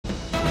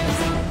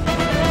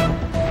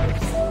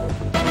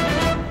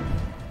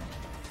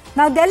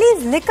Now,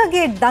 Delhi's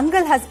Liquorgate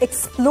dangle has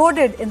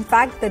exploded. In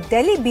fact, the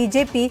Delhi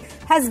BJP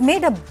has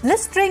made a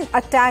blistering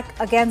attack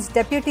against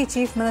Deputy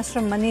Chief Minister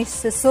Manish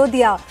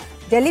Sisodia.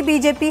 Delhi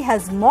BJP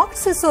has mocked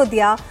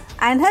Sisodia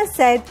and has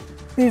said,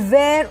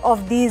 "Beware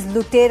of these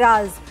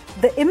Looteras."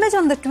 The image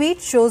on the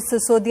tweet shows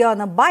Sisodia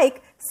on a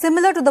bike,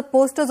 similar to the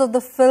posters of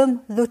the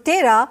film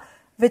Lootera,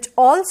 which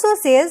also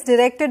says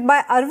directed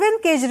by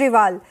Arvind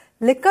Kejriwal,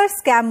 liquor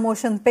scam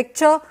motion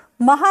picture,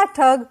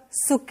 Mahathug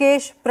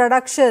Sukesh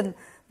production.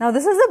 Now,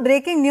 this is the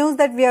breaking news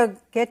that we are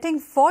getting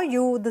for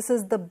you. This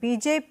is the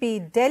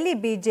BJP, Delhi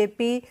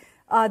BJP,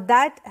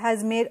 that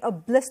has made a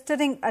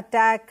blistering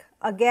attack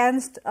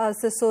against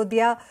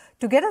Sisodia.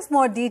 To get us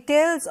more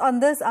details on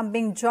this, I'm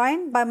being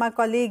joined by my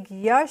colleague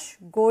Yash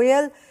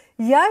Goyal.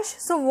 Yash,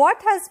 so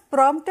what has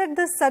prompted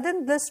this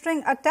sudden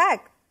blistering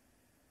attack?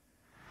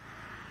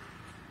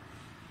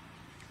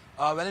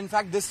 Well, in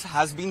fact, this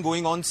has been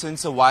going on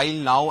since a while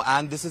now,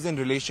 and this is in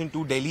relation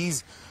to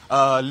Delhi's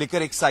liquor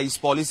excise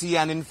policy.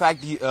 And in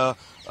fact,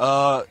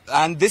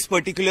 and this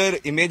particular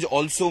image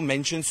also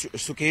mentions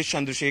Sukesh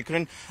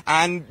Chandrasekharan,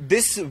 and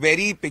this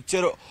very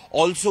picture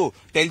also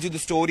tells you the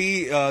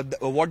story,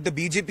 what the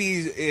BJP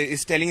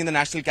is telling in the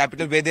national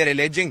capital, where they're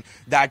alleging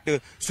that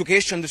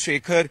Sukesh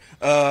Chandrasekhar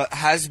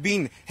has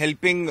been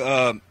helping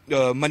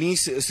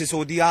Manish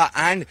Sisodia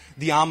and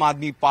the Aam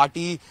Aadmi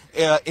Party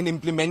in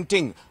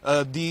implementing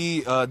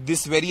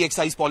this very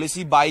excise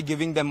policy by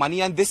giving them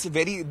money. And this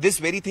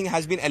very thing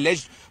has been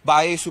alleged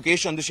by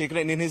Sukesh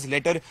Chandrasekharan in his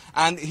letter,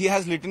 and he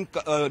has written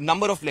a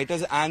number of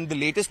letters, and the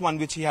latest one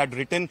which he had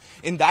written,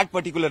 in that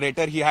particular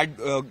letter he had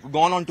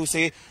gone on to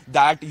say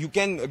that you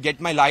can get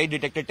my lie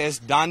detector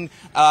test done,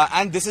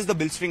 and this is the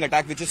blistering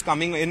attack which is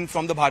coming in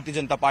from the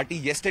Bharatiya Janata Party.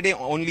 Yesterday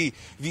only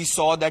we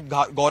saw that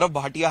Gaurav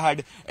Bhatia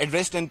had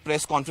addressed a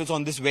press conference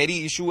on this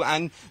very issue,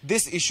 and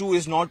this issue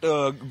is not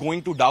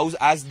going to douse,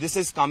 as this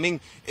is coming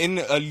in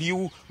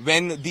lieu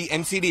when the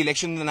MCD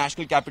election in the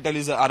national capital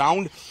is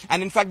around.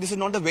 And in fact, this is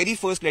not the very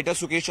first letter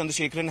Sukesh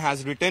Chandrasekharan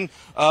has written.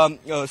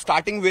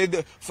 Starting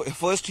with,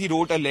 first he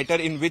wrote a letter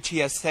in which he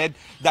has said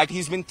that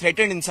he's been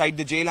threatened inside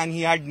the jail, and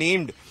he had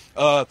named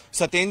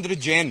Satyendra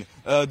Jain,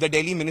 the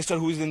Delhi minister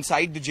who is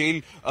inside the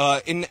jail,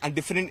 in a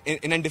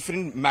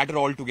different matter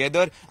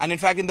altogether. And in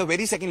fact, in the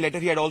very second letter,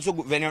 he had also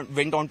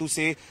went on to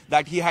say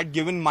that he had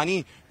given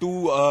money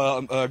to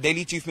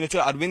Delhi Chief Minister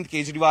Arvind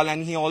Kejriwal,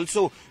 and he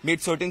also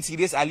made certain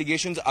serious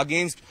allegations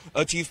against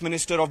Chief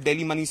Minister of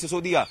Delhi Manish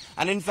Sisodia.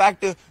 And in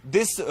fact,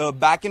 this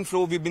back and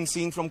fro we've been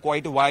seeing from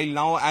quite a while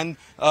now, and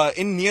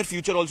in near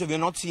future also we're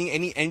not seeing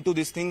any end to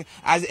this thing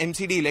as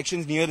MCD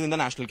elections near in the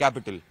national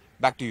capital.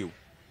 Back to you.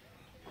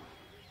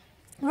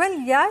 Well,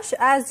 Yash,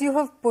 as you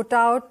have put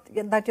out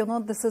that,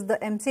 this is the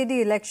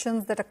MCD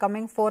elections that are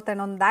coming forth, and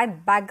on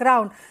that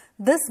background,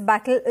 this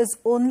battle is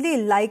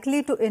only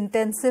likely to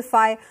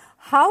intensify.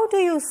 How do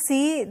you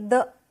see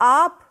the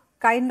AAP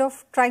kind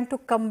of trying to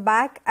come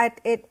back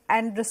at it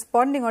and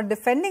responding or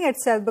defending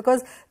itself?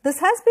 Because this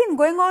has been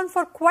going on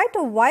for quite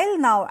a while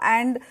now,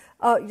 and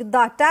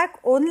the attack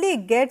only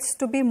gets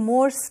to be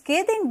more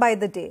scathing by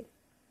the day.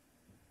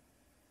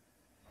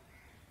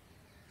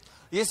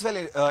 Yes, well,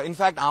 in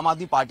fact, Aam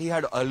Aadmi Party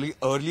had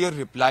earlier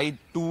replied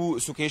to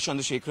Sukesh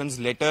Chandrasekharan's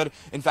letter.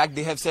 In fact,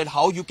 they have said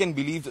how you can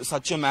believe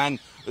such a man.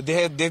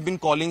 They've been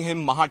calling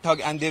him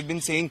Mahathug, and they've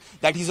been saying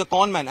that he's a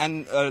con man,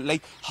 and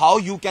like how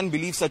you can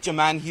believe such a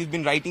man. He's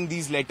been writing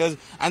these letters,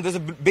 and there's a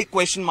big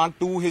question mark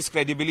to his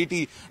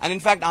credibility. And in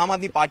fact, Aam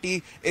Aadmi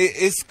Party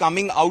is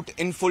coming out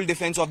in full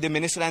defense of the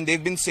minister, and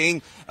they've been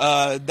saying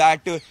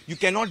that you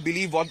cannot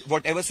believe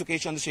whatever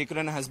Sukesh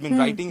Chandrasekharan has been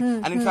writing.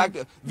 And in fact,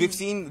 we've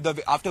seen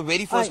after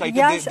very first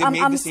writing, Yash, they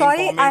made I'm the same sorry,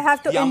 comment. I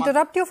have to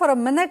interrupt you for a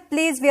minute,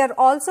 please. We are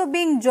also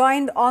being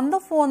joined on the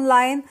phone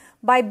line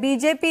by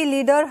BJP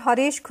leader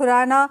Harish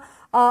Khuranna.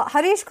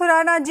 Harish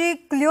Khuranna ji,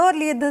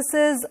 clearly this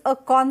is a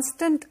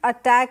constant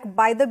attack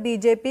by the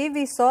BJP.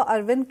 We saw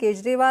Arvind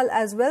Kejriwal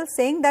as well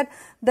saying that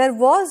there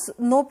was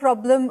no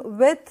problem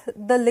with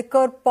the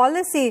liquor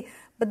policy,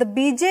 but the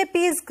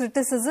BJP's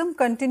criticism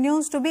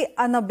continues to be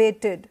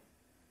unabated.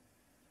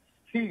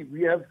 See,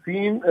 we have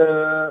seen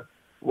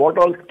what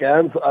all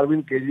scams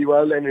Arvind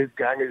Kejriwal and his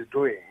gang is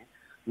doing,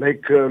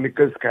 like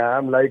liquor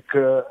scam, like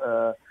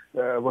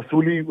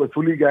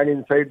Vasuli gang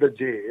inside the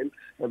jail.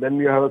 And then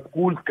we have a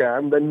school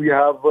scam. Then we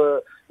have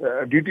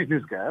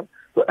DTC scam.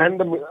 So and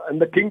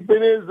the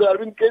kingpin is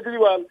Arvind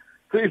Kejriwal.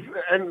 So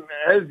and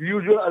as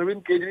usual,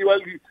 Arvind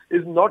Kejriwal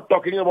is not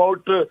talking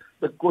about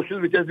the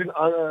questions which has been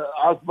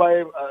asked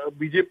by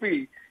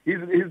BJP. He's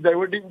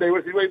diversifying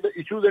the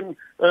issues, and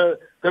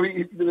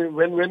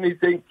when he's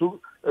saying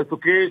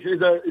Sukesh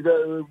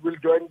will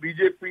join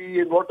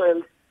BJP and what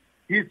else,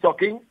 he's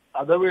talking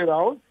other way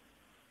around.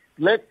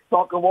 Let's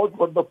talk about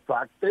what the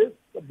fact is.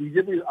 The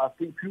BJP is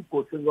asking few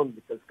questions on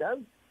liquor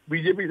scam.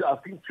 BJP is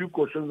asking few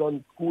questions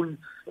on school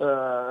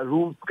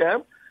room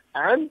scam,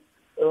 and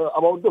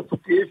about the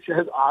Sukesh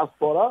has asked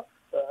for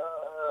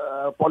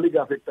a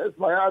polygraphic test.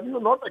 Why are you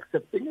not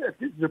accepting it?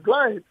 At least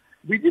reply.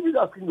 BJP is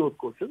asking those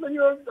questions, and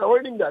you are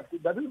avoiding that.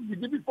 That is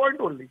BJP's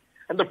point only.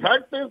 And the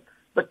fact is,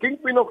 The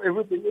kingpin of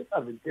everything is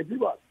Arvind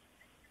Kejriwal.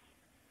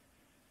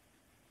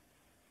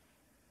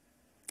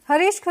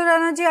 Harish,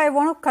 Khuranna ji, I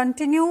want to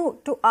continue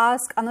to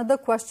ask another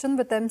question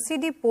with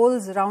MCD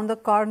polls around the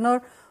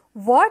corner.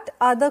 What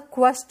are the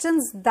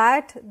questions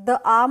that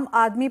the Aam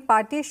Aadmi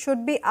Party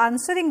should be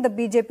answering the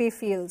BJP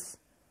feels?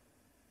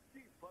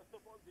 First of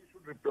all, they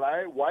should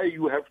reply why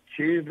you have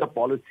changed the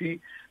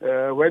policy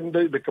when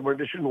the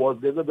recommendation was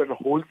there that a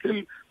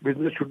wholesale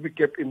business should be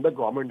kept in the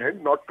government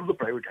hand, not to the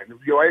private hand.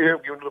 Why you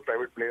have given to the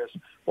private players?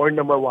 Point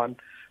number one.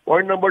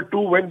 Point number two,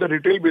 when the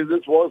retail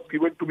business was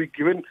given to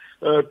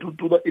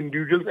the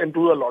individuals and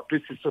to the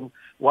lottery system,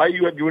 why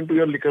you have given to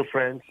your liquor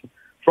friends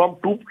from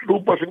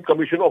 2%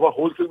 commission of a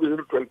wholesale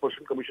business to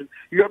 12% commission?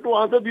 You have to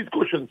answer these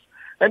questions.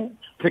 And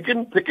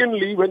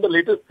secondly, when the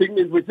latest thing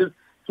is, which is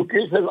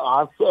Sukesh has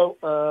asked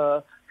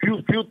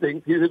few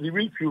things, he has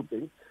revealed few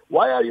things.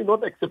 Why are you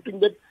not accepting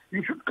that?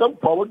 You should come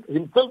forward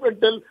himself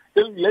and tell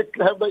let's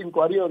have the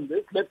inquiry on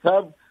this. Let's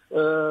have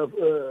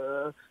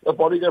a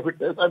polygraph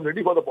test. I'm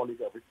ready for the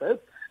polygraph test.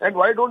 And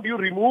why don't you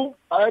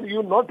are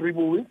you not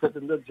removing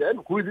Satinder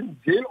Jain, who is in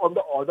jail on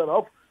the order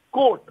of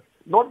court,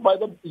 not by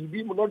the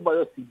ED, not by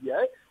the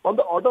CBI, on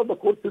the order of the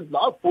court since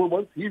last 4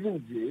 months, he's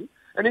in jail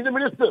and he's a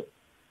minister.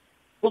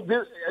 So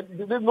there's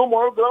no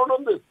moral ground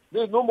on this.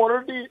 There's no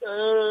morality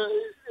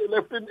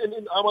left in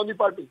Aam Aadmi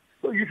Party.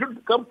 So you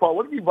should come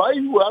forward. Why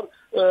you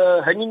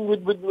are hanging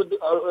with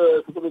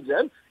Satinder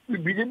Jain?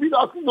 BJP is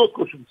asking those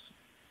questions.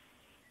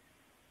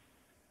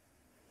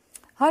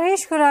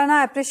 Harish, Khuranna,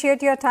 I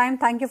appreciate your time.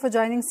 Thank you for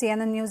joining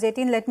CNN News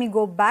 18. Let me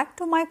go back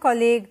to my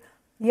colleague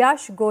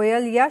Yash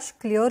Goyal. Yash,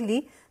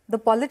 clearly the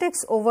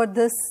politics over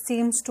this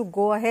seems to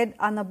go ahead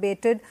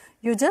unabated.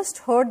 You just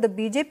heard the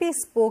BJP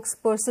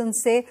spokesperson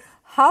say,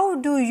 how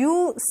do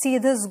you see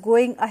this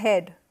going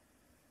ahead?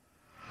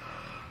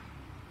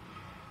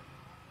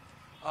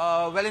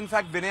 Well, in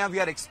fact, Vinaya, we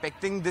are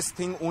expecting this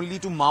thing only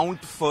to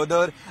mount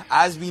further.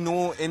 As we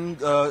know, in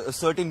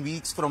certain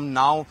weeks from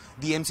now,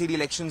 the MCD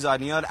elections are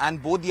near,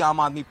 and both the Aam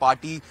Aadmi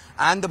Party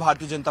and the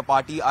Bharatiya Janata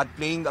Party are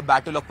playing a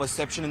battle of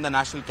perception in the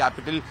national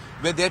capital,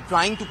 where they're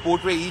trying to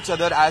portray each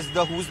other as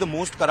who's the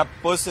most corrupt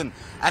person.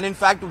 And in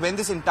fact, when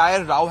this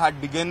entire row had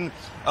begun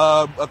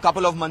a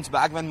couple of months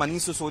back, when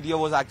Manish Sisodia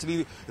was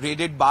actually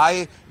raided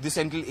by the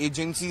central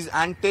agencies,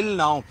 and till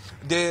now,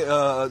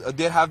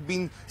 there have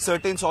been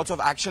certain sorts of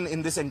action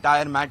in this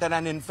entire matter.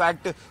 And in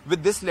fact,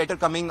 with this letter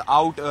coming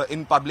out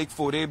in public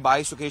foray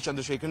by Sukesh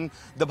Chandrasekharan,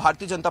 the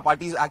Bharatiya Janata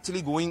Party is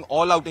actually going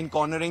all out in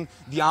cornering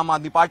the Aam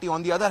Aadmi Party.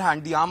 On the other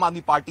hand, the Aam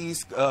Aadmi Party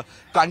is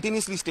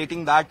continuously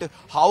stating that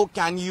how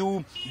can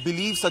you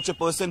believe such a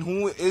person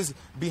who is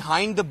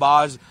behind the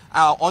bars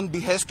on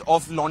behest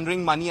of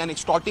laundering money and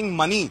extorting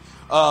money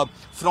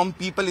from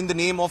people in the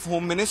name of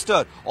Home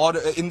Minister or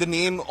in the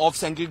name of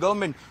central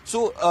government.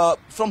 So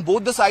from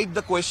both the sides,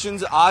 the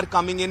questions are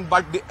coming in,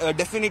 but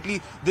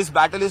definitely this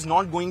battle is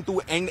not going to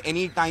end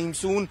anytime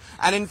soon.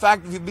 And in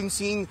fact, we've been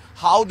seeing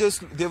how there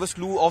were a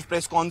slew of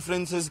press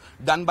conferences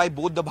done by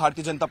both the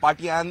Bharatiya Janata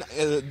Party and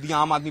the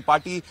Aam Aadmi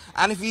Party.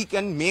 And if we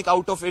can make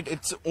out of it,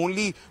 it's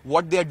only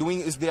what they are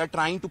doing is they are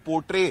trying to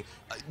portray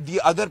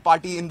the other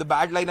party in the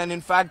bad light. And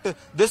in fact,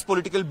 this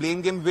political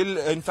blame game will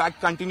in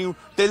fact continue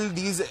till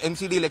these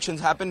MCD elections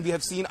happen. We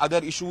have seen other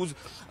issues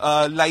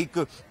like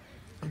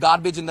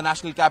garbage in the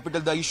national capital,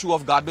 the issue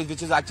of garbage,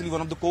 which is actually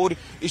one of the core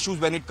issues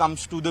when it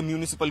comes to the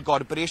municipal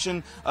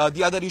corporation.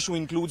 The other issue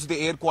includes the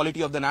air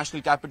quality of the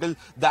national capital.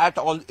 That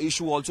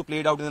issue also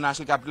played out in the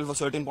national capital for a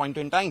certain point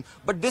in time.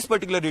 But this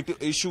particular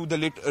issue, the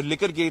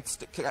Liquorgate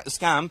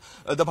scam,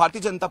 the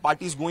Bharatiya Janata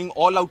Party is going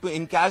all out to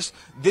encash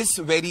this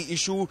very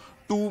issue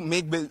to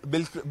make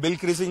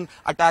bill-creasing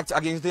attacks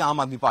against the Aam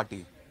Aadmi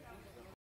Party.